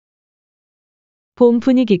봄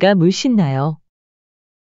분위기가 물씬 나요.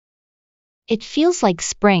 It feels like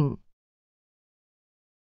spring.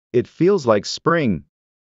 It feels like spring.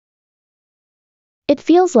 It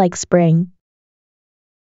feels like spring.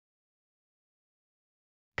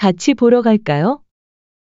 같이 보러 갈까요?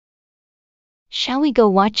 Shall we go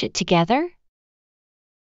watch it together?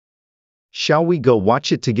 Shall we go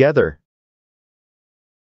watch it together?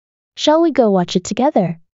 Shall we go watch it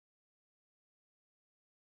together?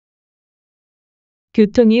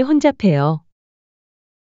 교통이 혼잡해요.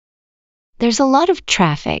 There's a lot of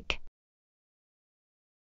traffic.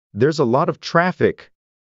 There's a lot of traffic.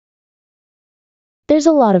 There's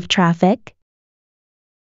a lot of traffic.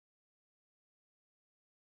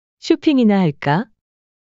 쇼핑이나 할까?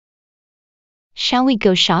 Shall we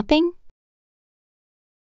go shopping?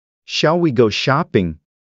 Shall we go shopping?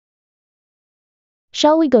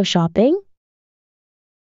 Shall we go shopping?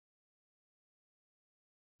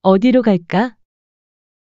 어디로 갈까?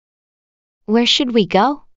 Where should we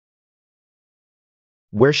go?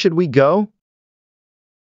 Where should we go?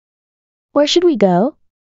 Where should we go?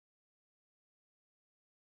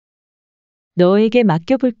 너에게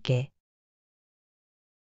맡겨볼게.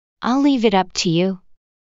 I'll leave it up to you.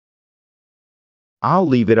 I'll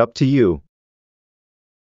leave it up to you.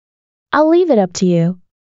 I'll leave it up to you.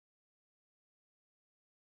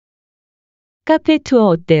 카페 투어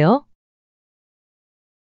어때요?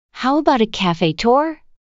 How about a cafe tour?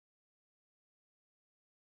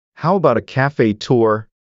 How about a cafe tour?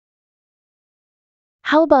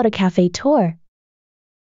 How about a cafe tour?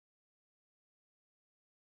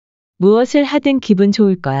 무엇을 하든 기분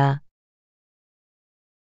좋을 거야.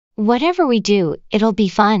 Whatever we do, it'll be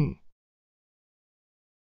fun.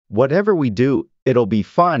 Whatever we do, it'll be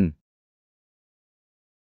fun.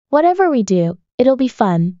 Whatever we do, it'll be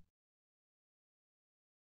fun.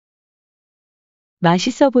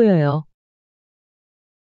 맛있어 보여요.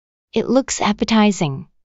 It looks appetizing.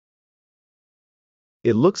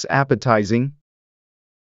 It looks appetizing.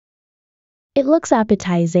 It looks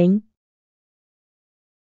appetizing.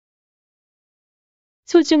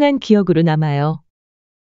 소중한 기억으로 남아요.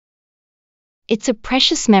 It's a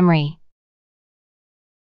precious memory.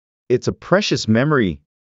 It's a precious memory.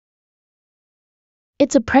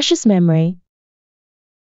 It's a precious memory.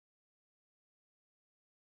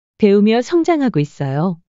 배우며 성장하고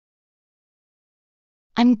있어요.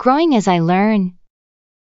 I'm growing as I learn.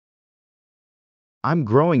 I'm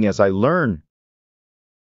growing as I learn.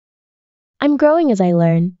 I'm growing as I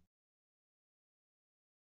learn.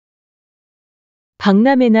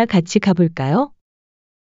 박람회나 같이 가볼까요?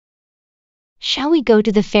 Shall we go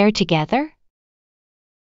to the fair together?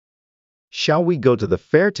 Shall we go to the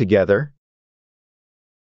fair together?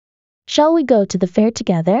 Shall we go to the fair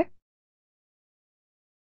together?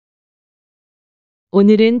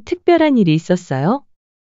 오늘은 특별한 일이 있었어요?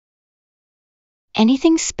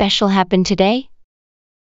 Anything special happened today?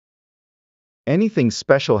 Anything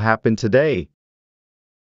special happened today?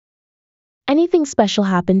 Anything special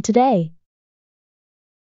happened today?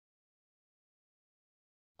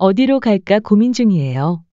 어디로 갈까 고민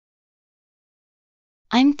중이에요.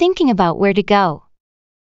 I'm thinking about where to go.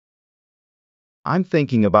 I'm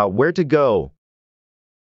thinking about where to go.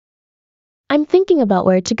 I'm thinking about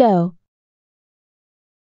where to go.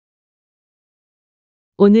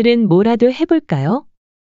 오늘은 뭐라도 해볼까요?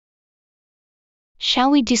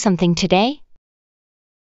 Shall we do something today?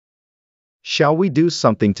 Shall we do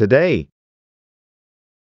something today?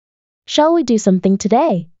 Shall we do something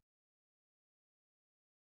today?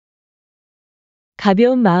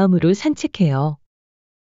 가벼운 마음으로 산책해요.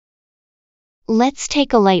 Let's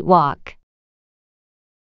take a light walk.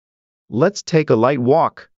 Let's take a light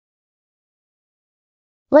walk.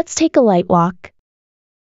 Let's take a light walk.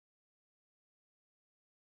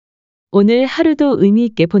 오늘 하루도 의미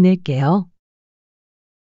있게 보낼게요.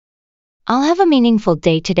 I'll have a meaningful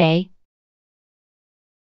day today.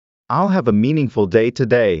 I'll have a meaningful day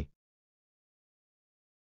today.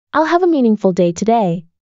 I'll have a meaningful day today.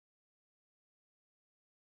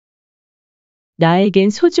 나에겐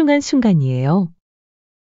소중한 순간이에요.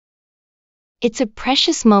 It's a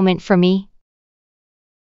precious moment for me.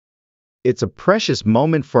 It's a precious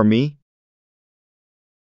moment for me.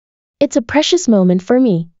 It's a precious moment for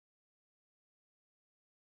me.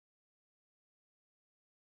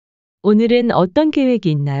 오늘은 어떤 계획이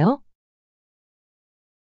있나요?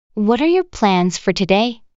 What are your plans for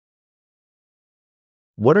today?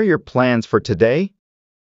 What are your plans for today?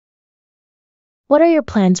 What are your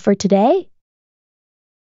plans for today?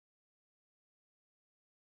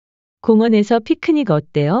 공원에서 피크닉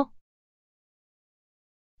어때요?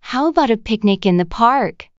 How about a picnic in the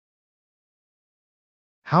park?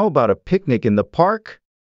 How about a picnic in the park?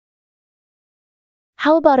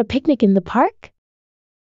 How about a picnic in the park?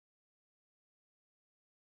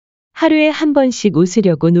 하루에 한 번씩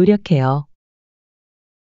웃으려고 노력해요.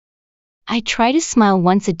 I try to smile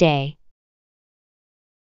once a day.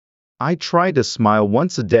 I try to smile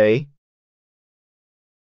once a day.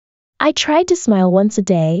 I tried to smile once a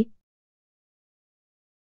day.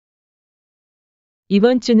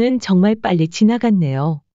 이번 주는 정말 빨리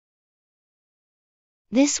지나갔네요.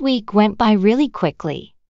 This week went by really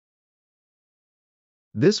quickly.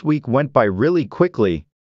 This week went by really quickly.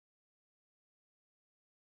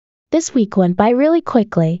 This week went by really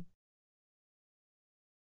quickly.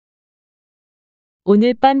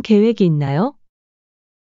 오늘 밤 계획이 있나요?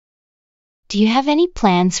 Do you have any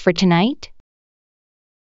plans for tonight?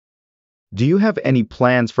 Do you have any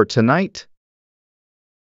plans for tonight?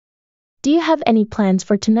 Do you have any plans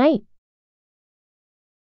for tonight?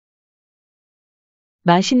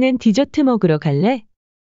 맛있는 디저트 먹으러 갈래?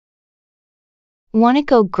 Wanna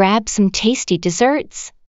go grab some tasty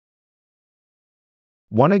desserts?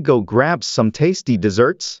 Wanna go grab some tasty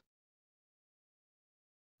desserts?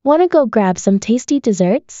 Wanna go grab some tasty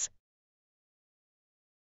desserts?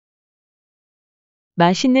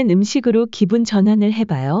 맛있는 음식으로 기분 전환을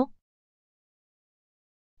해봐요.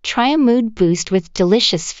 Try a mood boost with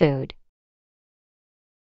delicious food.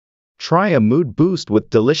 Try a mood boost with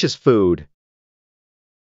delicious food.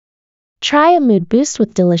 Try a mood boost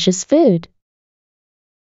with delicious food.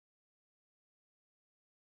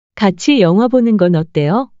 같이 영화 보는 건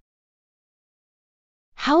어때요?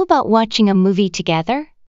 How about watching a movie together?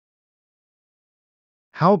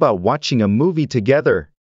 How about watching a movie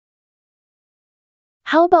together?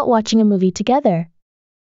 How about watching a movie together?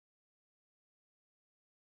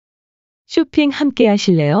 쇼핑 함께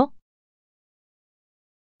하실래요?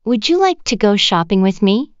 Would you like to go shopping with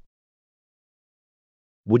me?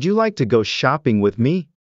 Would you like to go shopping with me?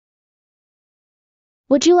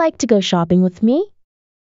 Would you like to go shopping with me?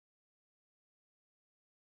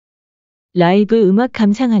 라이브 음악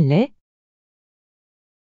감상할래?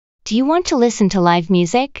 Do you want to listen to live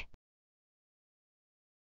music?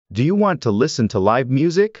 Do you want to listen to live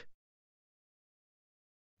music?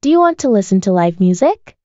 Do you want to listen to live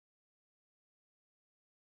music?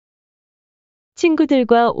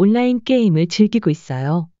 친구들과 온라인 게임을 즐기고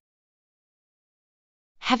있어요.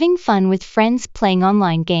 Having fun with friends playing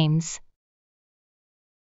online games.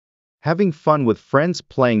 Having fun with friends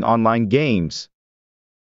playing online games.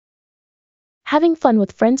 Having fun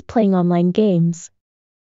with friends playing online games.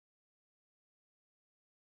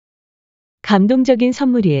 감동적인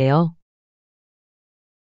선물이에요.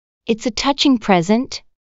 It's a touching present.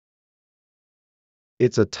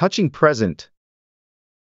 It's a touching present.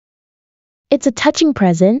 It's a touching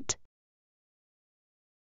present.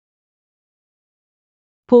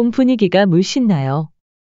 봄 분위기가 물씬 나요.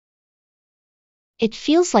 It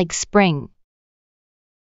feels like spring.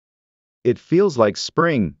 It feels like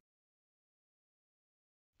spring.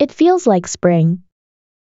 It feels like spring.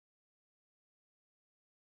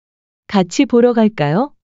 같이 보러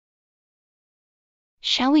갈까요?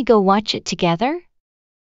 Shall we go watch it together?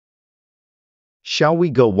 Shall we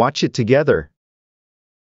go watch it together?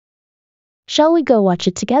 Shall we go watch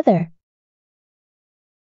it together?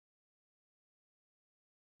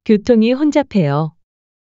 교통이 혼잡해요.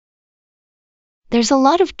 There's a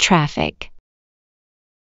lot of traffic.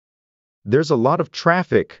 There's a lot of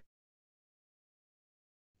traffic.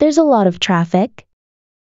 There's a lot of traffic.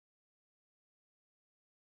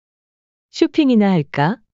 쇼핑이나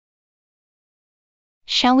할까?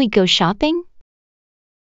 Shall we go shopping?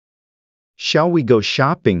 Shall we go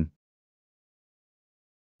shopping?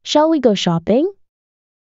 Shall we go shopping?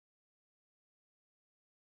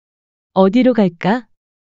 어디로 갈까?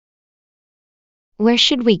 Where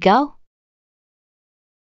should we go?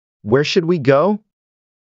 Where should we go?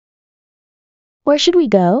 Where should we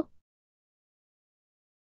go?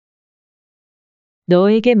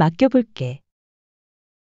 너에게 맡겨볼게.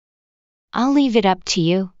 I'll leave it up to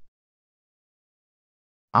you.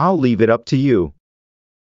 I'll leave it up to you.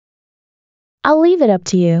 I'll leave it up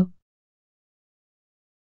to you.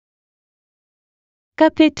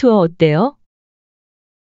 카페 투어 어때요?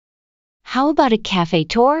 How about a cafe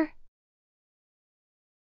tour?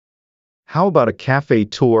 How about a cafe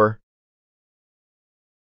tour?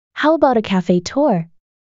 How about a cafe tour?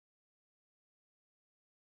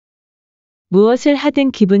 무엇을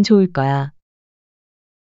하든 기분 좋을 거야.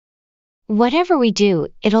 Whatever we do,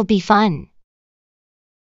 it'll be fun.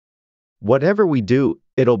 Whatever we do,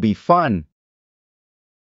 it'll be fun.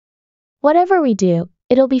 Whatever we do,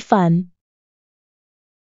 it'll be fun.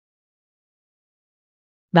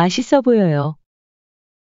 맛있어 보여요.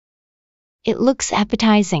 It looks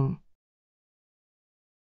appetizing.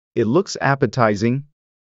 It looks appetizing.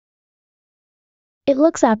 It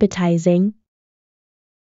looks appetizing.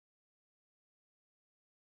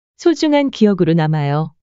 소중한 기억으로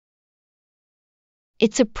남아요.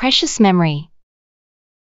 It's a precious memory.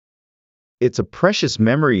 It's a precious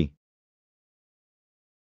memory.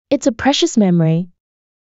 It's a precious memory.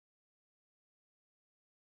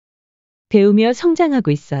 배우며 성장하고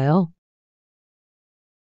있어요.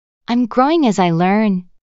 I'm growing as I learn.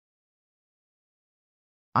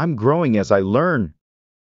 I'm growing as I learn.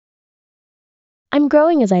 I'm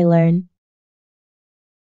growing as I learn.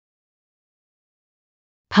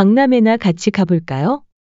 박람회나 같이 가볼까요?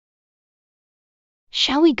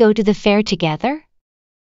 Shall we go to the fair together?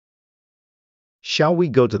 Shall we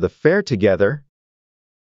go to the fair together?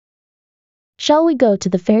 Shall we go to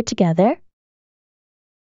the fair together?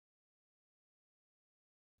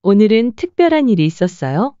 오늘은 특별한 일이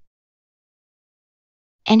있었어요?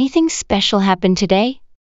 Anything special happened today?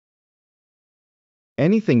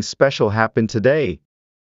 Anything special happened today?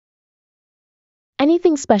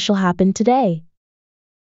 Anything special happened today?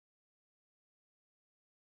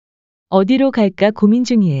 어디로 갈까 고민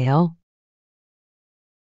중이에요.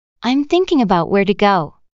 I'm thinking about where to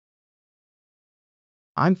go.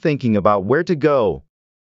 I'm thinking about where to go.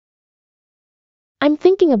 I'm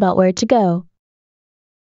thinking about where to go.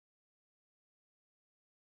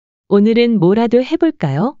 오늘은 뭐라도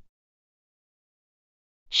해볼까요?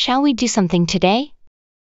 Shall we do something today?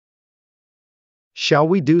 Shall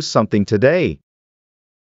we do something today?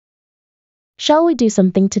 Shall we do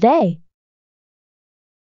something today?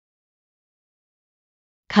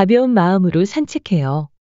 가벼운 마음으로 산책해요.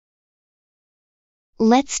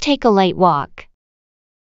 Let's take a light walk.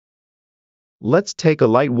 Let's take a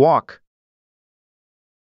light walk.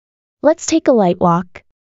 Let's take a light walk.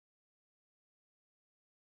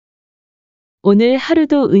 오늘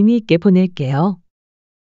하루도 의미 있게 보낼게요.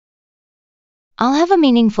 I'll have a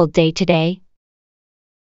meaningful day today.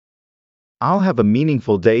 I'll have a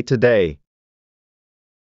meaningful day today.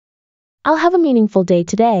 I'll have a meaningful day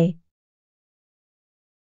today.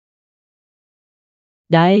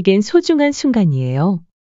 나에겐 소중한 순간이에요.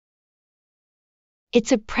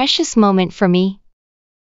 It's a precious moment for me.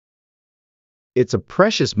 It's a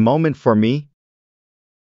precious moment for me.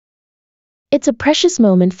 It's a precious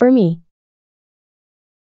moment for me.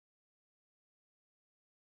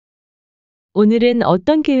 오늘은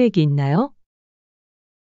어떤 계획이 있나요?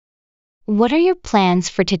 What are your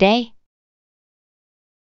plans for today?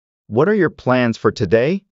 What are your plans for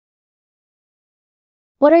today?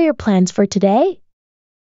 What are your plans for today?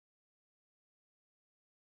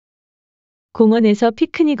 공원에서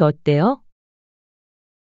피크닉 어때요?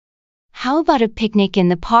 How about a picnic in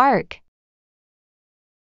the park?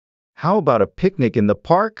 How about a picnic in the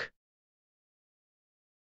park?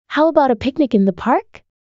 How about a picnic in the park?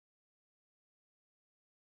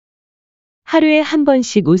 하루에 한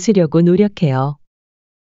번씩 웃으려고 노력해요.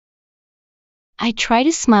 I try to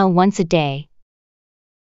smile once a day.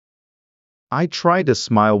 I try to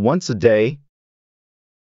smile once a day.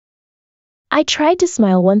 I tried to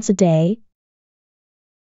smile once a day.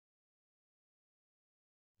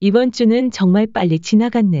 이번 주는 정말 빨리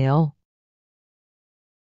지나갔네요.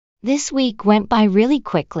 This week went by really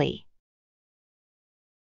quickly.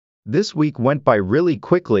 This week went by really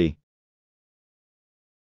quickly.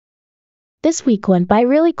 This week went by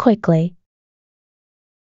really quickly.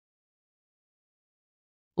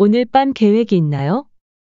 오늘 밤 계획이 있나요?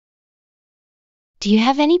 Do you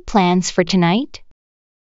have any plans for tonight?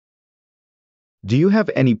 Do you have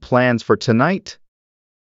any plans for tonight?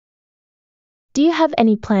 Do you have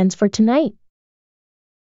any plans for tonight?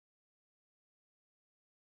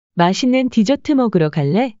 맛있는 디저트 먹으러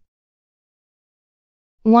갈래?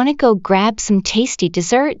 Want to go grab some tasty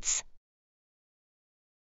desserts?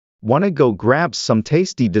 Wanna go grab some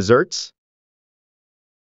tasty desserts?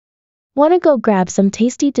 Want to go grab some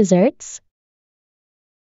tasty desserts?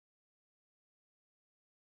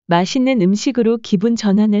 맛있는 음식으로 기분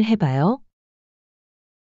전환을 해봐요.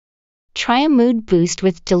 Try a mood boost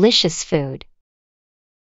with delicious food.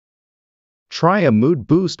 Try a mood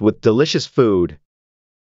boost with delicious food.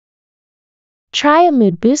 Try a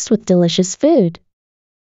mood boost with delicious food.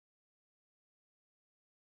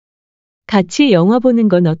 같이 영화 보는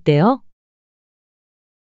건 어때요?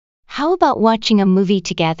 How about watching a movie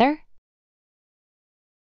together?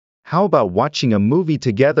 How about watching a movie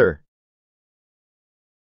together?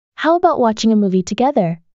 How about watching a movie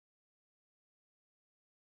together?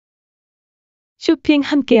 쇼핑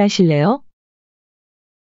함께 하실래요?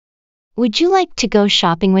 Would you like to go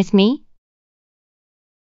shopping with me?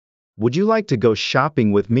 Would you like to go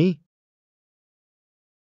shopping with me?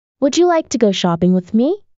 Would you like to go shopping with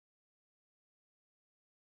me?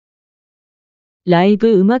 라이브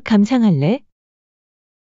음악 감상할래?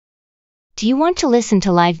 Do you want to listen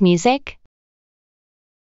to live music?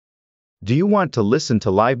 Do you want to listen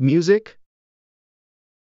to live music?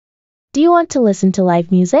 Do you want to listen to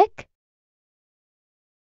live music?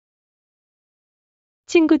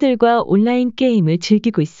 친구들과 온라인 게임을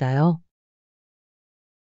즐기고 있어요.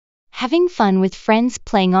 Having fun with friends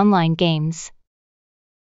playing online games.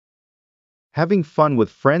 Having fun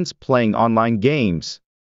with friends playing online games.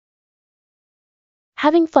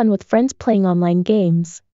 Having fun with friends playing online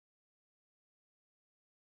games.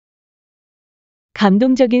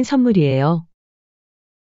 감동적인 선물이에요.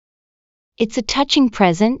 It's a touching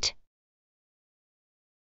present.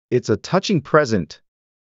 It's a touching present.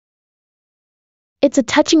 It's a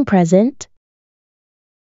touching present.